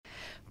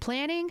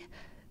Planning,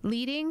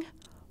 leading,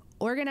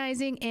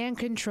 organizing, and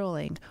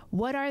controlling.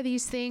 What are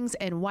these things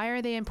and why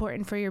are they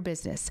important for your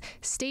business?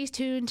 Stay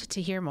tuned to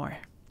hear more.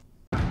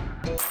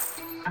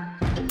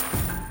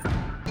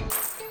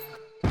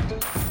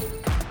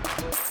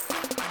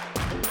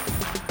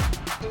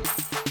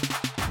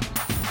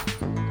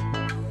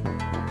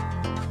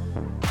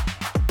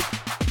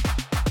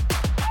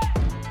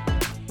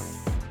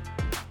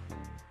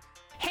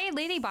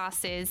 Lady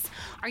bosses,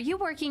 are you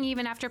working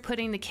even after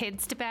putting the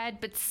kids to bed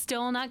but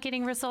still not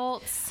getting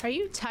results? Are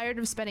you tired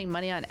of spending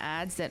money on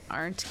ads that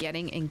aren't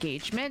getting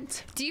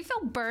engagement? Do you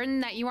feel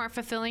burdened that you aren't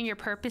fulfilling your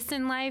purpose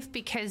in life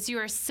because you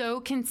are so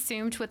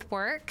consumed with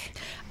work?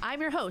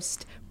 I'm your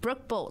host,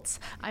 Brooke Bolts.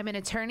 I'm an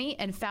attorney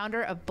and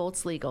founder of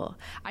Bolts Legal.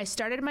 I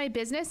started my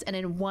business and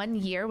in 1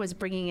 year was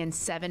bringing in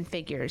 7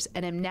 figures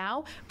and am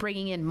now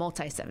bringing in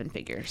multi-7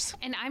 figures.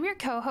 And I'm your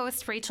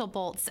co-host, Rachel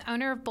Bolts,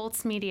 owner of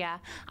Bolts Media.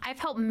 I've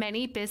helped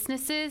many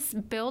businesses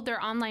build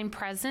their online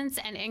presence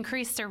and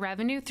increase their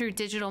revenue through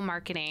digital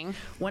marketing.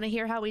 Want to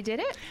hear how we did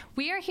it?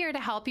 We are here to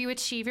help you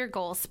achieve your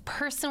goals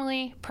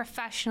personally,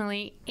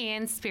 professionally,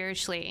 and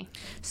spiritually.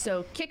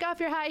 So kick off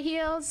your high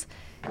heels,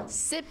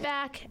 sit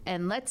back,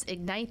 and let's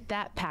ignite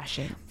that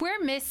passion. We're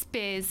Miss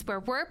Biz, where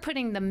we're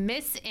putting the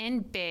Miss in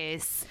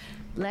biz.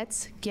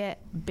 Let's get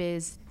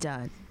biz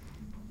done.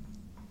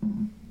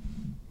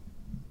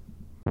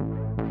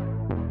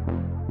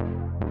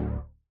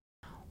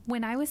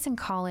 When I was in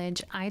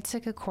college, I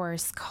took a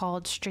course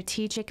called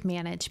Strategic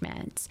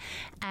Management.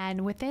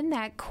 And within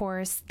that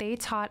course, they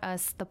taught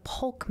us the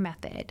Polk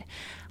method.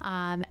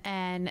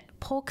 And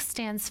Polk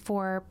stands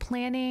for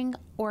planning,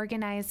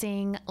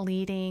 organizing,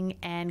 leading,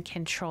 and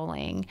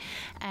controlling.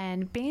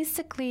 And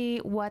basically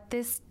what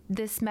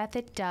this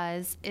method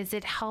does is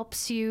it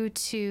helps you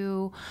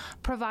to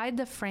provide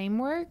the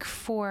framework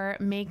for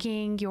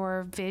making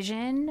your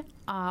vision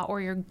or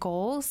your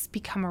goals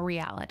become a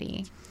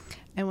reality.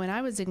 And when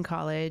I was in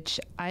college,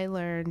 I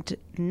learned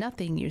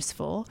nothing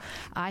useful.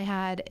 I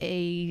had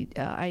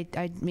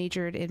I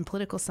majored in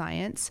political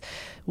science,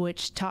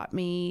 which taught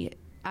me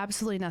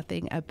absolutely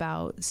nothing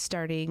about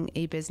starting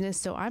a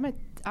business. So I'm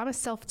a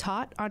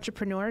self-taught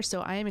entrepreneur, so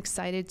I am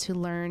excited to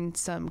learn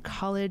some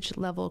college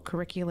level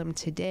curriculum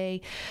today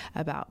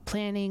about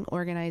planning,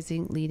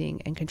 organizing,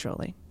 leading, and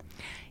controlling.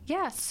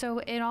 Yeah, so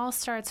it all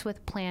starts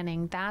with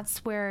planning. That's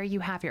where you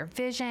have your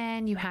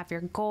vision, you have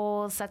your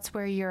goals. That's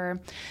where you're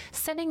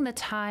setting the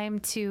time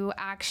to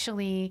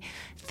actually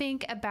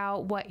think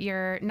about what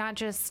not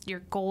just your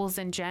goals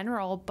in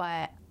general,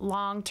 but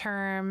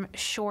long-term,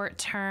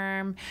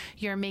 short-term.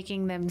 You're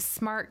making them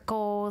SMART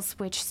goals,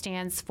 which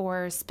stands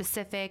for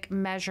specific,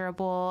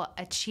 measurable,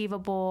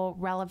 achievable,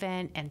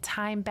 relevant, and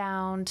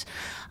time-bound.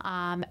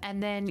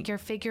 And then you're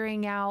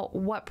figuring out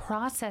what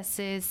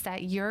processes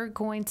that you're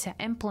going to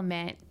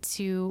implement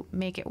to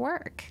make it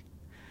work.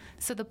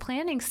 So the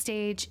planning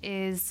stage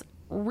is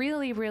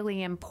really,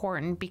 really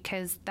important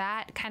because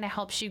that kind of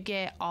helps you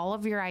get all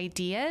of your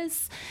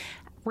ideas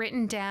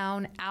written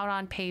down out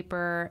on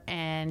paper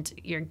and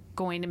you're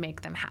going to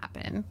make them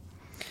happen.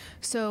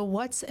 So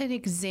what's an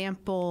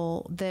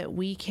example that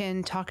we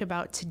can talk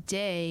about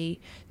today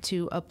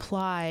to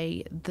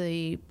apply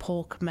the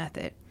Polk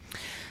method?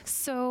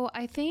 So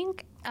I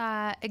think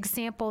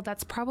example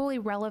that's probably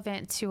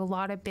relevant to a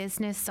lot of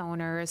business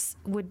owners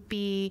would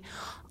be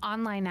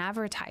online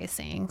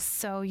advertising.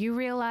 So you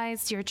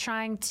realize you're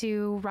trying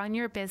to run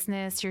your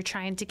business, you're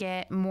trying to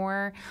get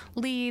more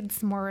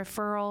leads, more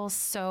referrals.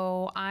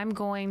 So I'm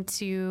going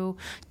to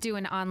do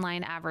an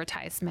online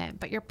advertisement.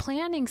 But your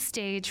planning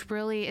stage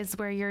really is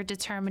where you're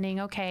determining,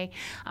 okay,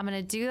 I'm going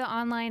to do the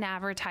online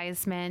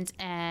advertisement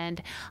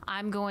and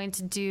I'm going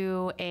to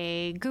do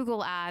a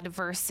Google ad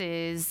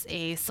versus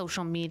a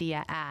social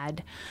media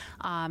ad.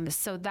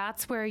 So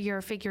that's where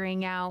you're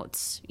figuring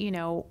out,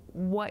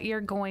 what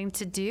you're going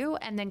to do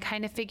and then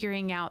kind of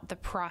figuring out the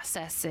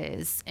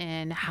processes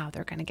and how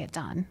they're going to get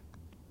done.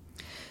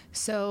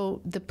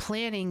 So the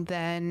planning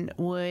then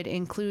would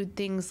include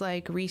things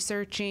like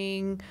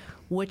researching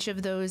which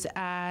of those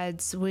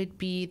ads would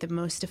be the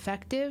most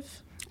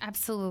effective?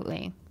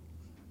 Absolutely.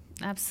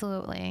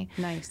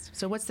 Nice.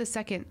 So what's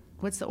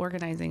the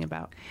organizing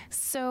about?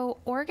 So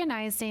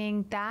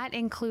organizing, that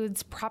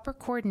includes proper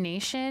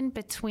coordination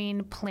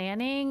between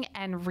planning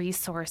and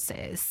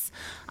resources.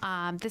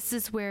 This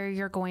is where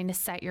you're going to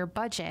set your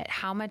budget.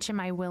 How much am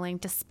I willing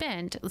to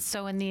spend?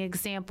 So in the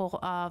example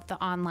of the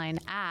online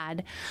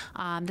ad,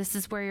 this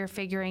is where you're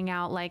figuring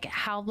out like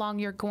how long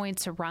you're going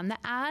to run the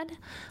ad.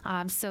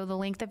 So the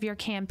length of your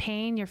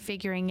campaign, you're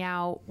figuring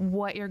out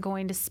what you're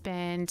going to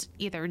spend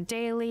either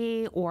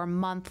daily or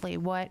monthly,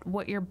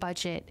 what your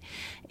budget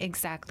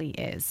exactly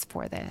is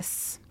for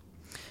this.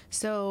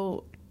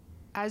 So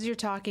as you're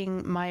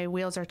talking, my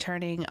wheels are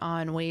turning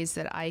on ways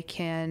that I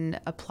can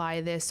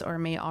apply this or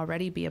may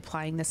already be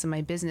applying this in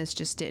my business,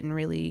 just didn't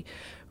really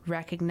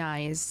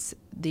recognize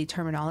the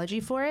terminology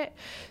for it.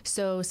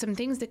 So some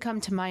things that come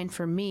to mind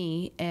for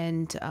me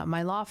and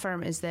my law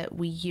firm is that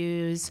we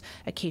use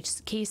a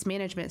case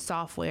management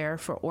software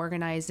for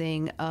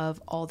organizing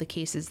of all the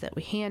cases that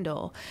we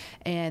handle.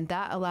 And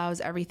that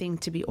allows everything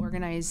to be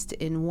organized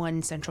in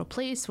one central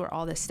place where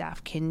all the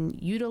staff can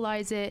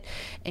utilize it,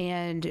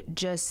 and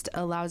just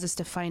allows us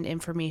to find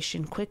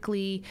information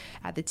quickly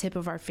at the tip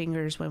of our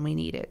fingers when we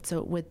need it.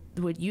 So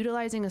would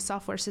utilizing a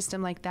software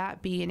system like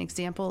that be an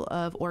example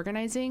of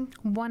organizing?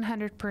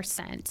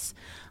 100%.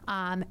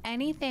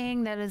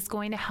 Anything that is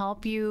going to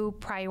help you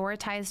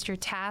prioritize your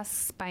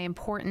tasks by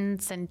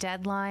importance and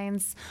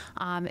deadlines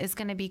is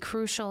going to be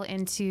crucial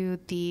into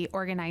the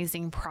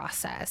organizing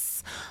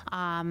process.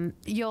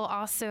 You'll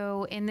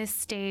also, in this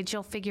stage,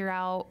 you'll figure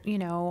out,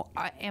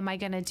 am I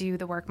going to do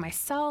the work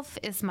myself?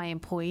 Is my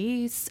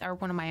employees or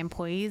one of my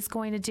employees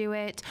going to do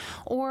it?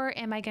 Or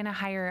am I going to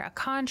hire a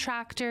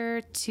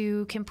contractor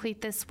to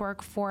complete this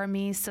work for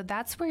me? So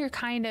that's where you're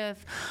kind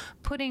of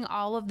putting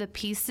all of the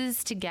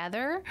pieces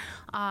together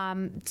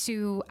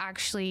to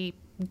actually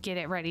get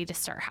it ready to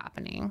start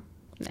happening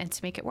and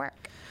to make it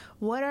work.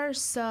 What are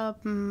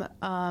some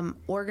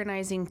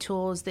organizing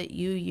tools that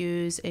you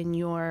use in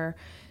your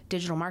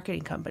digital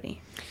marketing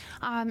company?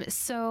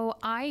 So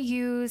I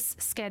use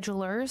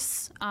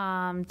schedulers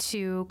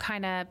to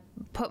kind of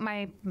put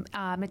my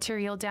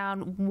material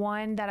down.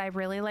 One that I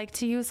really like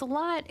to use a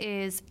lot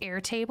is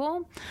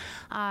Airtable.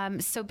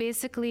 So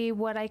basically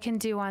what I can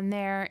do on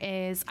there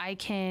is I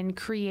can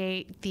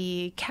create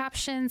the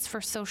captions for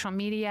social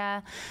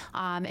media,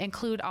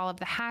 include all of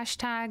the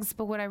hashtags.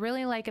 But what I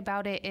really like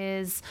about it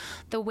is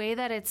the way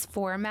that it's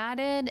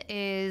formatted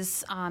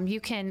is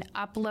you can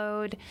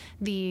upload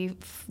the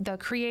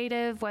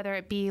creative, whether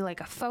it be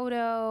like a photo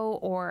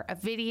or a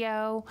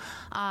video,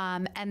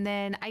 and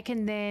then I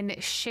can then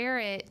share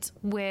it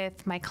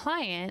with my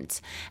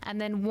client, and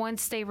then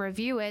once they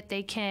review it,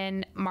 they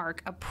can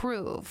mark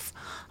approve,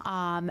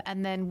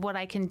 and then what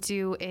I can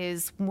do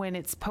is when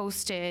it's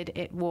posted,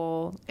 it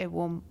will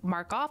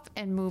mark off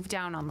and move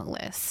down on the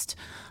list.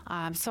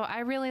 So I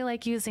really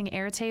like using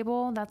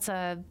Airtable.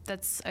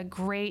 That's a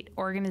great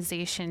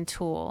organization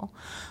tool.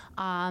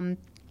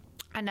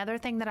 Another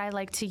thing that I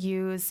like to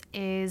use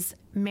is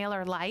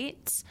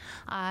MailerLite.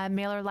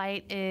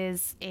 MailerLite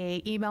is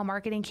a email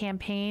marketing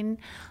campaign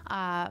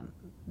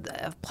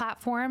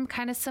platform,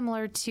 kind of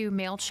similar to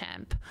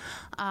MailChimp.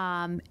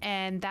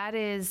 And that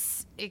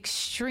is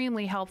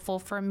extremely helpful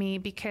for me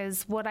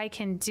because what I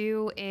can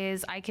do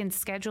is I can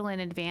schedule in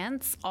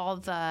advance all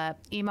the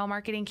email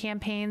marketing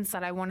campaigns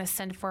that I want to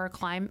send for a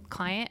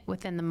client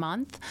within the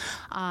month.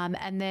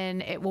 And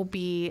then it will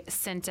be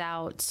sent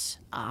out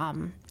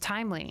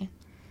timely.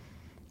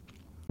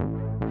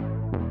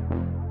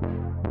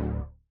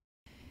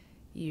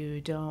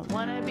 You don't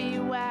want to be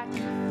whack.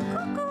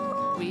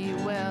 Cuckoo. We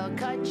will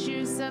cut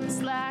you some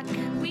slack.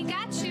 We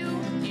got you.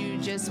 You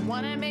just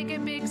want to make a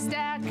big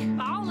stack.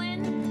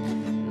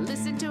 Ballin'.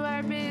 Listen to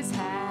our biz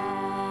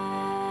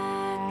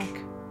hack.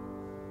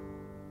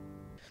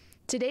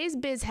 Today's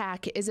biz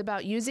hack is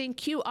about using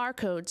QR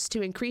codes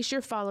to increase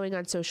your following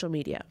on social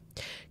media.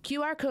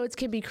 QR codes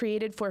can be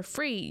created for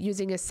free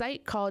using a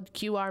site called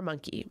QR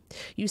Monkey.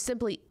 You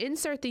simply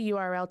insert the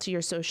URL to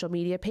your social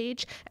media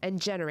page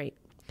and generate.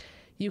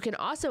 You can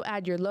also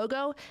add your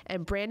logo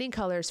and branding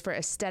colors for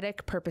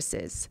aesthetic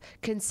purposes.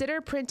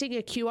 Consider printing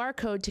a QR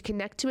code to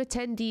connect to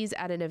attendees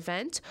at an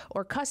event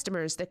or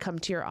customers that come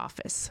to your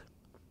office.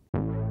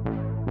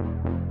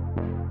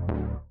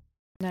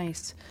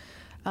 Nice.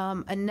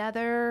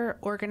 Another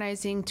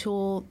organizing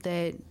tool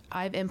that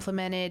I've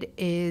implemented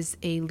is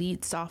a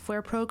lead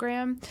software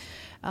program.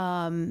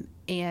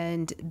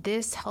 And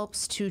this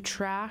helps to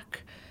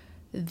track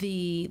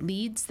the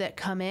leads that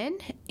come in,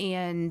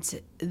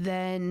 and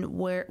then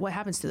what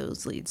happens to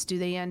those leads? Do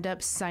they end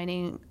up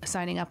signing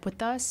up with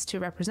us to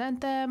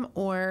represent them,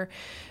 or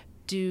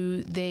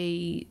do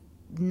they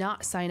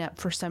not sign up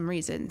for some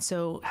reason?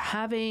 So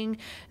having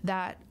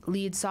that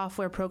lead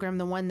software program,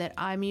 the one that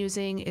I'm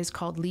using is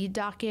called Lead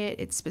Docket.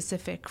 It's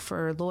specific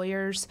for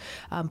lawyers,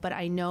 but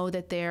I know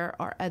that there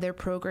are other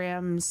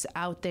programs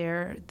out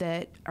there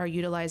that are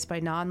utilized by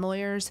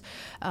non-lawyers,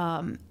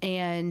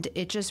 and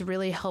it just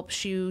really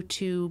helps you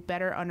to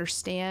better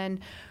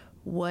understand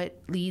what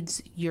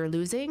leads you're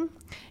losing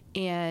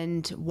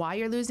and why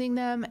you're losing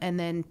them, and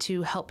then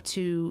to help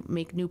to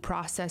make new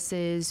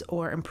processes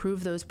or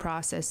improve those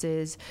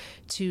processes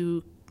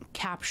to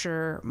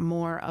capture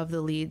more of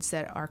the leads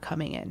that are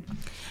coming in.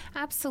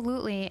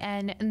 Absolutely.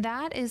 And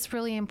that is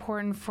really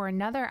important for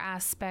another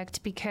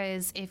aspect,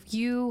 because if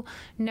you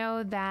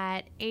know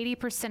that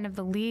 80% of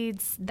the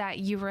leads that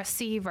you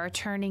receive are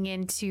turning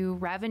into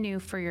revenue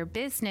for your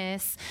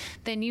business,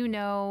 then you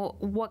know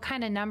what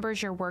kind of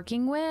numbers you're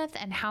working with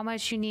and how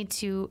much you need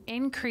to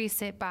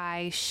increase it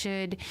by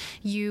should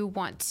you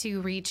want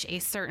to reach a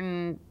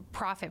certain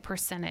profit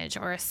percentage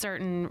or a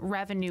certain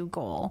revenue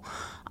goal.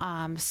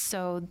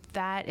 So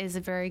that that is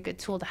a very good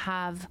tool to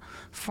have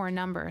for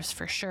numbers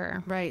for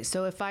sure. Right.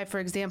 So if I, for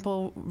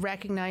example,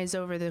 recognize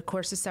over the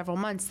course of several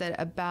months that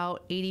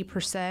about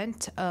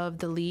 80% of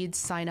the leads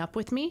sign up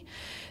with me,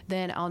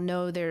 then I'll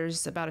know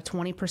there's about a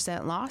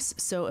 20% loss.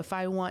 So if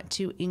I want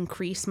to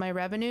increase my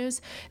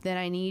revenues, then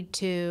I need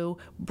to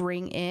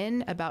bring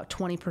in about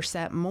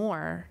 20%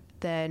 more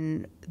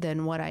than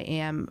what I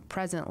am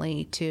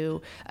presently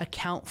to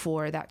account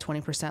for that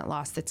 20%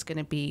 loss that's going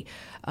to be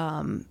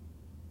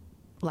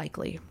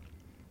likely.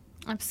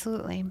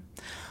 Absolutely.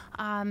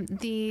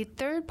 The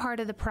third part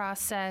of the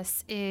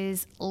process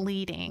is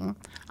leading.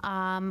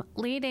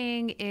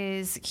 Leading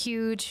is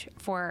huge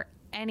for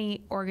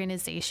any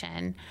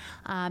organization,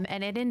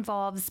 and it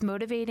involves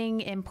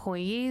motivating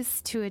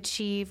employees to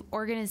achieve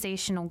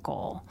organizational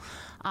goal.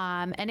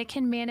 And it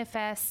can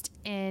manifest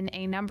in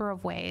a number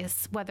of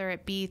ways, whether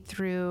it be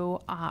through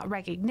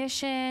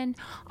recognition,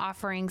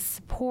 offering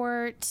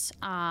support,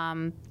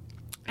 and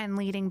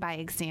leading by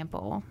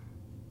example.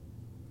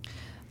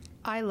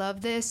 I love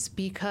this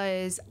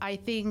because I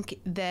think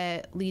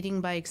that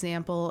leading by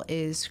example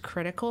is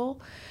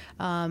critical.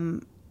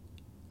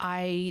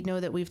 I know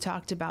that we've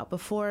talked about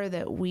before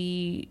that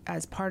we,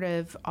 as part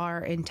of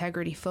our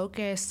integrity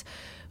focus,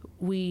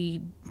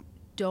 we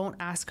don't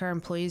ask our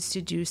employees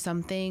to do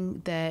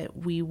something that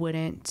we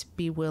wouldn't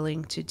be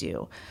willing to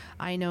do.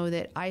 I know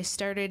that I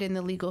started in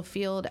the legal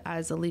field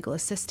as a legal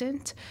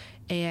assistant,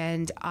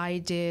 and I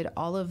did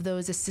all of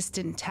those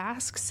assistant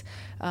tasks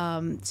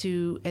and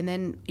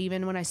then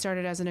even when I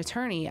started as an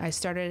attorney, I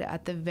started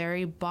at the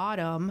very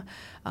bottom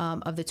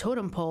of the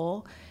totem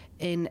pole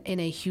in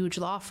a huge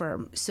law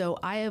firm. So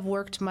I have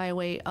worked my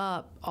way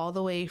up all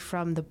the way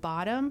from the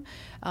bottom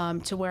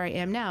to where I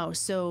am now.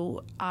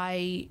 So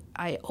I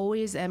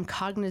always am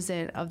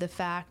cognizant of the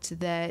fact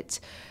that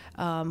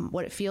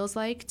what it feels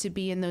like to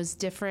be in those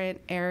different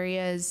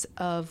areas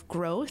of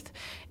growth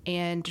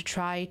and to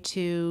try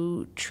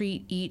to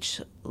treat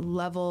each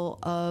level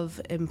of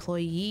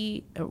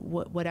employee,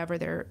 whatever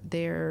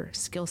their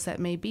skill set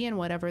may be and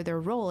whatever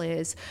their role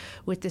is,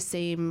 with the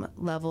same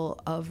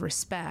level of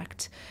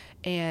respect.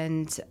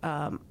 And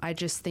I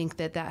just think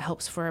that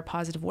helps for a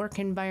positive work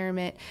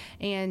environment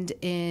and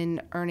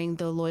in earning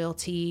the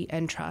loyalty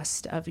and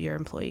trust of your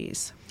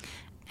employees.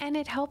 And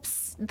it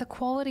helps the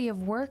quality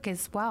of work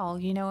as well.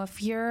 You know,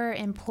 if your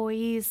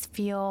employees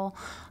feel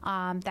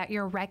that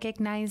you're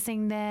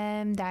recognizing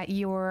them, that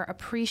you're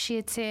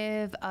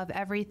appreciative of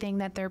everything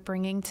that they're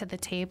bringing to the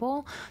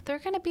table, they're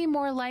going to be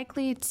more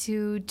likely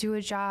to do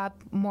a job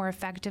more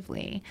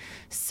effectively.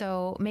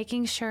 So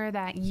making sure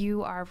that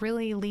you are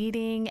really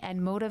leading and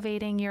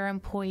motivating your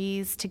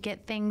employees to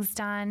get things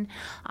done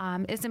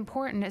is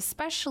important,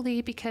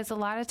 especially because a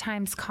lot of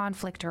times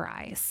conflict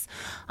arises.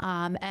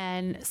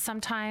 And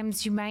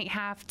sometimes you might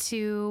have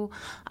to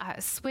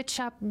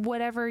switch up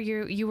whatever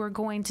you were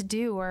going to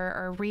do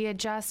or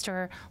readjust,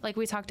 or like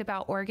we talked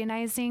about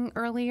organizing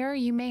earlier,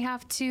 you may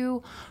have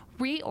to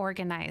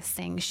reorganize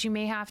things. You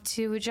may have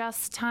to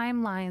adjust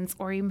timelines,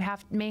 or you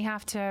may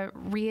have to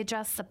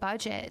readjust the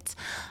budget.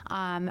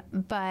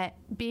 But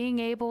being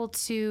able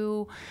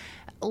to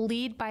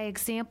lead by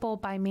example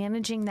by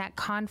managing that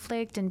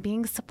conflict and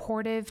being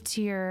supportive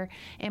to your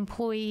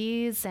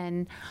employees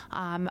and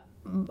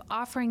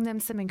offering them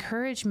some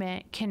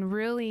encouragement can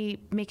really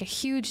make a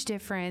huge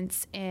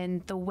difference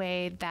in the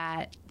way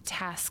that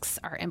tasks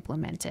are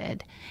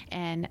implemented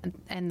and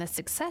the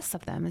success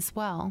of them as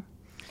well.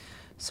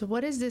 So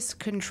what is this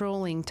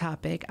controlling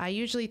topic? I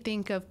usually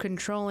think of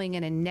controlling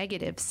in a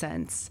negative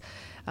sense.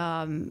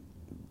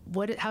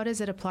 How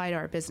does it apply to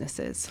our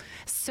businesses?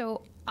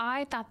 So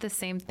I thought the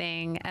same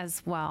thing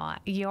as well.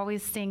 You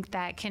always think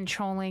that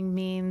controlling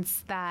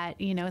means that,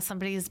 you know,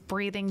 somebody's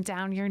breathing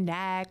down your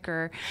neck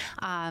or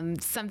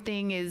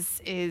something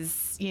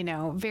is you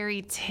know,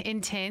 very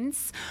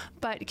intense.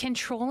 But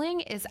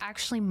controlling is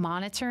actually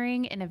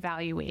monitoring and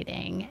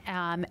evaluating.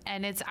 And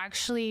it's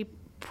actually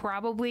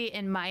probably,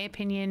 in my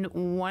opinion,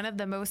 one of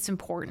the most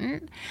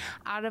important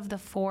out of the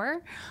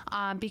four,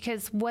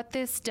 because what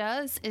this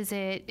does is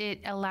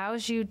it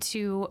allows you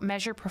to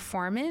measure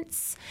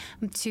performance,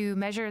 to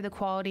measure the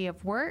quality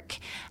of work,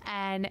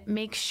 and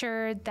make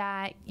sure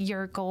that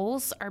your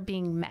goals are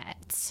being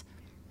met.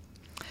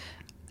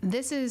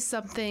 This is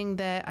something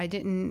that I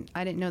didn't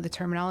know the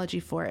terminology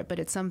for it, but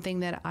it's something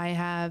that I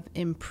have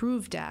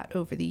improved at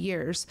over the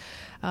years.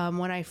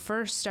 When I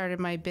first started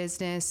my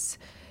business,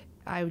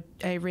 I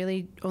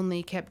really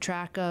only kept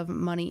track of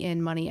money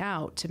in, money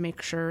out to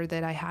make sure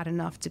that I had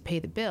enough to pay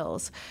the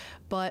bills.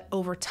 But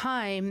over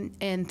time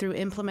and through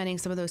implementing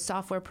some of those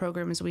software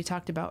programs we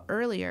talked about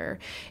earlier,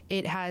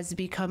 it has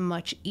become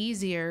much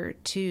easier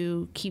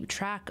to keep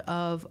track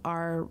of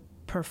our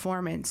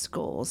performance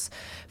goals.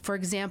 For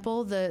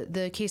example,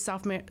 the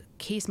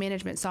case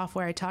management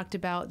software I talked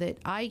about that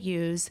I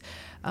use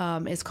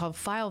is called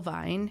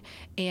Filevine,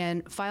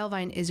 and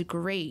Filevine is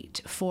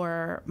great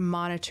for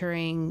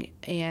monitoring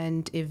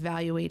and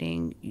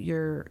evaluating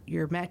your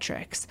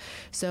metrics.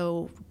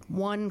 So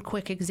one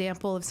quick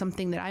example of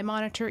something that I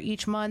monitor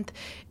each month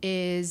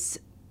is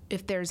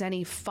if there's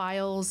any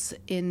files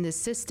in the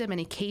system,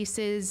 any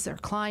cases or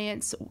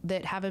clients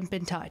that haven't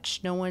been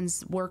touched, no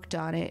one's worked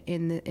on it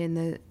in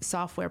the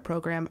software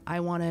program,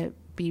 I want to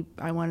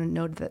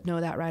know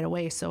that right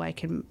away so I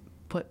can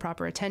put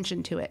proper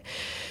attention to it.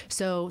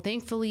 So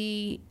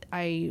thankfully,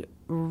 I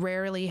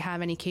rarely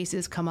have any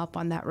cases come up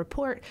on that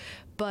report,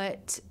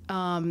 but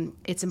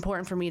it's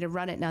important for me to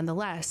run it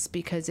nonetheless,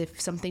 because if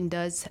something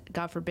does,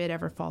 God forbid,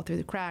 ever fall through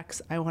the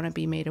cracks, I want to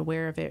be made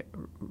aware of it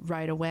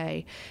right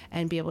away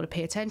and be able to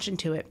pay attention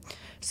to it.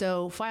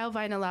 So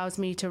FileVine allows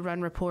me to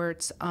run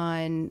reports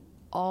on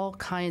all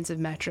kinds of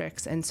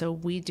metrics, and so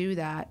we do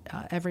that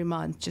every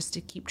month just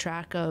to keep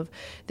track of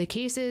the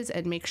cases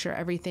and make sure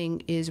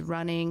everything is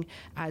running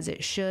as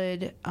it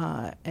should,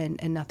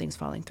 and nothing's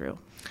falling through.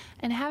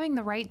 And having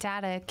the right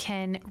data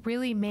can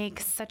really make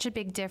such a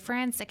big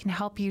difference. It can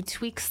help you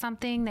tweak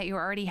something that you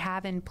already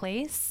have in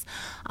place.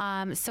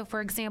 So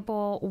for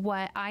example,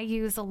 what I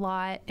use a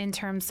lot in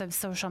terms of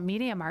social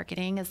media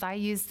marketing is I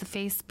use the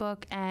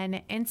Facebook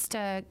and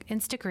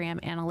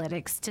Instagram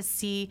analytics to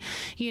see,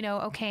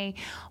 okay,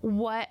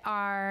 what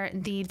are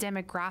the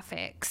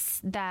demographics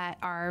that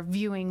are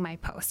viewing my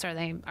posts? Are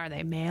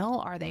they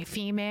male? Are they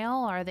female?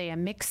 Are they a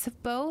mix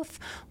of both?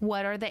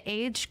 What are the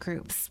age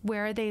groups?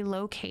 Where are they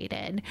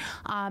located?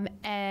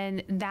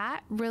 And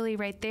that really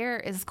right there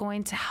is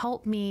going to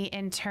help me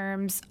in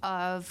terms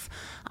of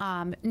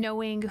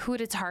knowing who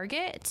to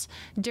target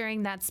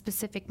during that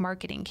specific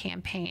marketing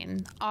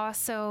campaign.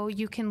 Also,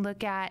 you can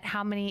look at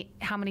how many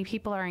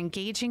people are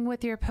engaging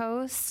with your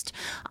post.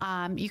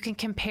 You can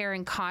compare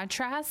and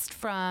contrast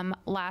from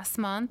last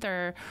month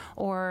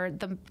or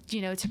the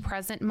to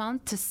present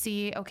month to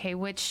see, okay,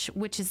 which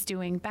is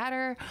doing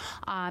better.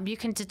 You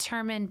can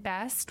determine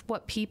best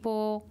what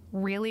people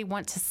really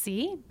want to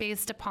see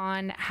based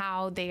upon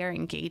how they are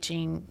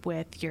engaging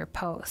with your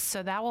posts.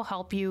 So that will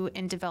help you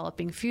in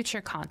developing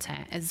future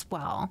content as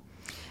well.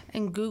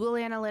 And Google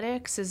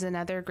Analytics is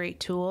another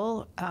great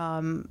tool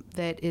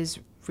that is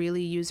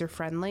really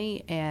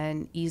user-friendly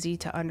and easy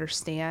to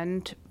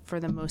understand for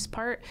the most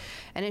part.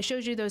 And it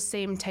shows you those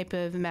same type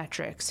of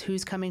metrics.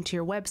 Who's coming to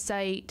your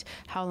website?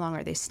 How long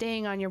are they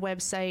staying on your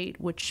website?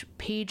 Which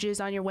pages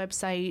on your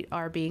website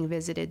are being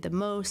visited the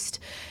most?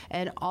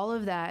 And all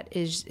of that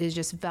is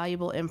just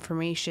valuable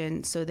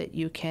information so that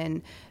you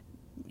can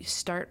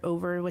start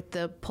over with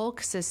the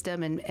Polk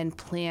system and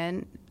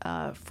plan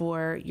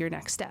for your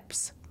next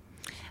steps.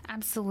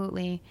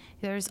 Absolutely.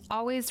 There's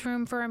always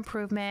room for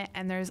improvement,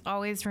 and there's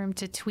always room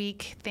to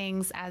tweak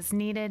things as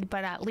needed,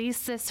 but at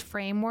least this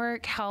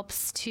framework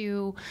helps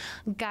to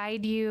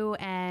guide you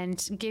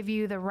and give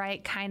you the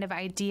right kind of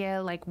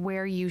idea, like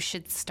where you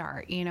should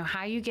start,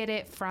 how you get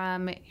it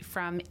from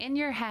in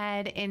your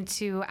head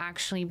into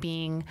actually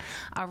being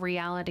a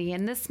reality.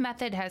 And this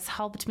method has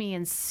helped me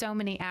in so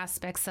many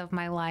aspects of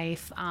my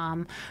life,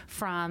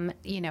 from,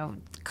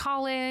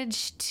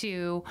 college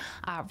to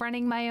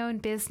running my own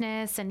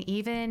business, and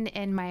even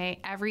in my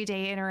everyday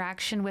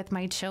interaction with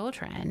my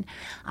children.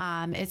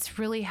 It's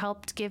really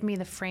helped give me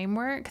the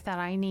framework that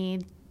I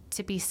need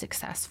to be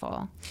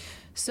successful.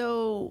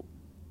 So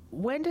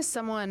when does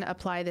someone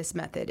apply this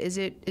method? Is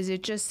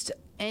it just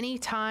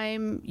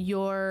anytime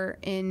you're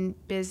in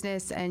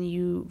business and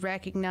you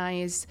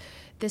recognize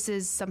this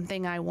is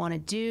something I want to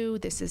do,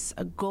 this is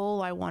a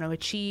goal I want to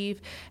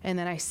achieve, and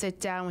then I sit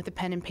down with a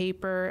pen and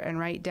paper and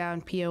write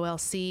down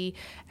POLC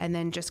and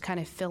then just kind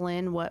of fill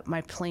in what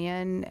my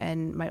plan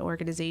and my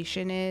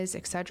organization is,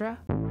 etc.?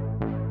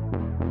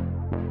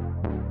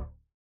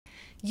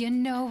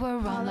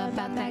 We're all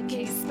about that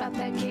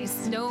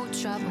case, no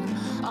trouble.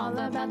 All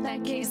about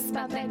that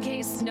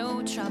case,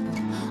 no trouble.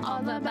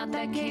 All about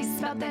that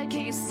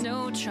case,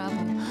 no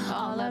trouble.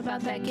 All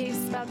about that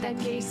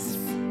case.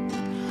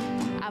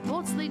 At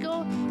Bolts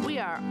Legal, we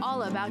are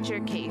all about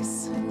your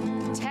case.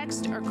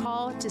 Text or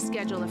call to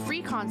schedule a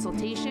free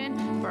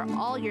consultation for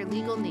all your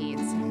legal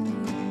needs.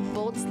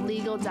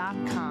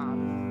 boltslegal.com.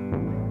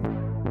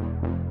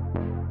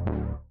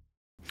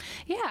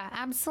 Yeah,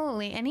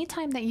 absolutely.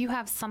 Anytime that you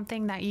have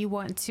something that you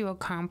want to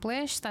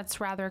accomplish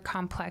that's rather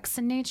complex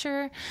in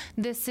nature,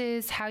 this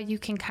is how you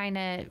can kind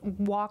of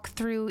walk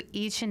through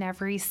each and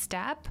every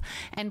step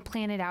and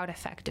plan it out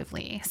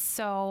effectively.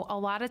 So a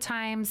lot of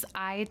times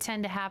I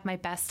tend to have my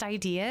best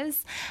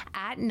ideas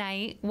at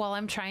night while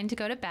I'm trying to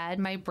go to bed.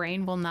 My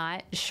brain will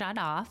not shut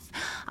off.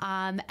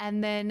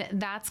 And then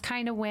that's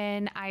kind of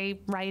when I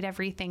write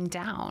everything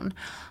down.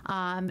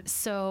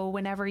 So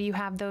whenever you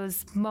have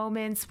those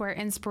moments where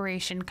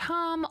inspiration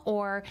comes,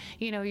 or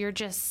you're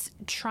just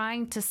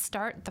trying to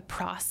start the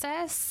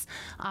process,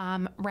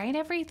 write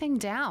everything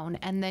down,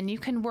 and then you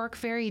can work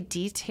very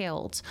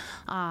detailed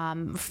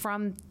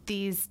from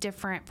these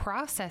different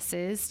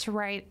processes to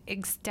write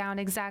down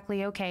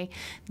exactly, okay,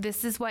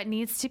 this is what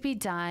needs to be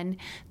done,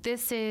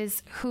 this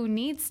is who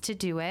needs to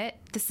do it,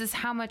 This is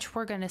how much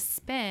we're going to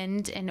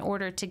spend in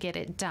order to get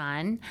it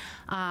done.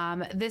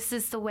 This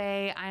is the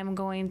way I'm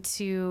going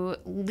to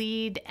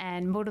lead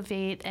and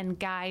motivate and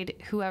guide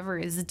whoever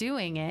is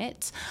doing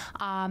it.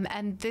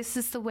 And this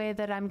is the way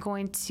that I'm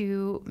going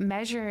to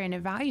measure and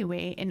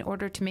evaluate in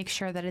order to make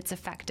sure that it's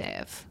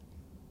effective.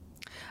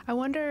 I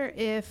wonder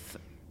if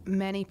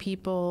many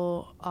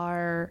people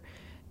are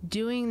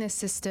doing this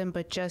system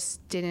but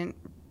just didn't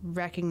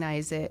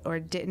recognize it or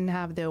didn't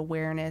have the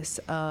awareness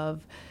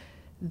of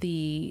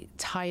the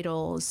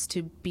titles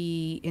to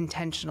be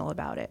intentional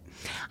about it.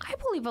 I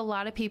believe a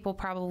lot of people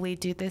probably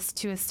do this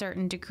to a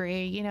certain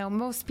degree. You know,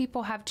 most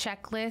people have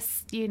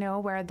checklists, you know,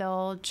 where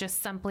they'll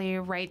just simply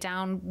write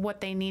down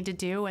what they need to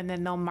do and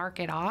then they'll mark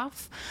it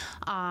off.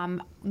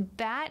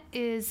 That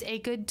is a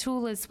good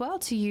tool as well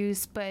to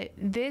use, but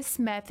this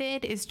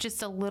method is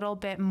just a little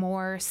bit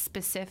more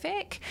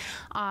specific,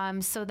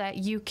 so that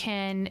you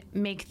can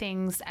make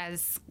things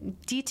as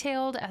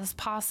detailed as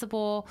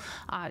possible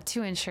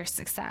to ensure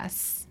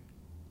success.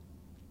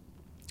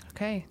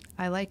 Okay,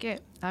 I like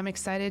it. I'm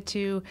excited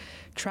to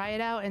try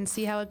it out and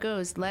see how it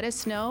goes. Let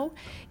us know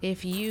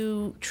if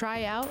you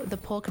try out the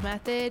Polk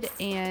method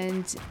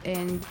and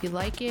you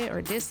like it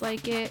or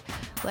dislike it.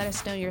 Let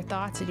us know your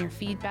thoughts and your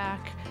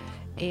feedback.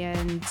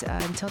 And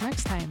until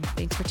next time,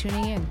 thanks for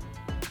tuning in.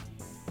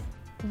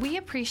 We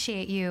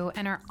appreciate you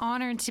and are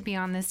honored to be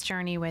on this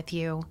journey with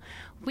you.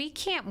 We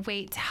can't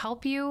wait to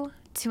help you,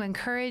 to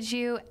encourage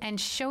you, and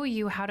show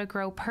you how to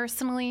grow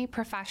personally,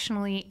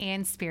 professionally,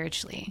 and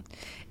spiritually.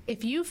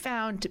 If you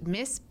found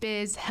Miss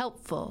Biz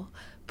helpful,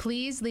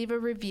 please leave a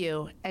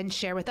review and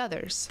share with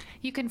others.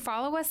 You can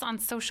follow us on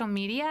social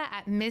media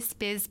at Miss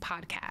Biz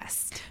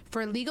Podcast.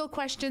 For legal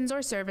questions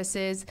or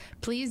services,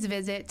 please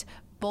visit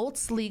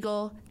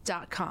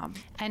boltslegal.com.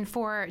 And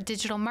for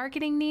digital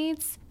marketing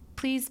needs,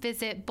 please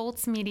visit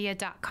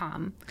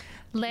boltsmedia.com.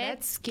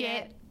 Let's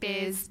get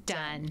biz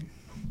done.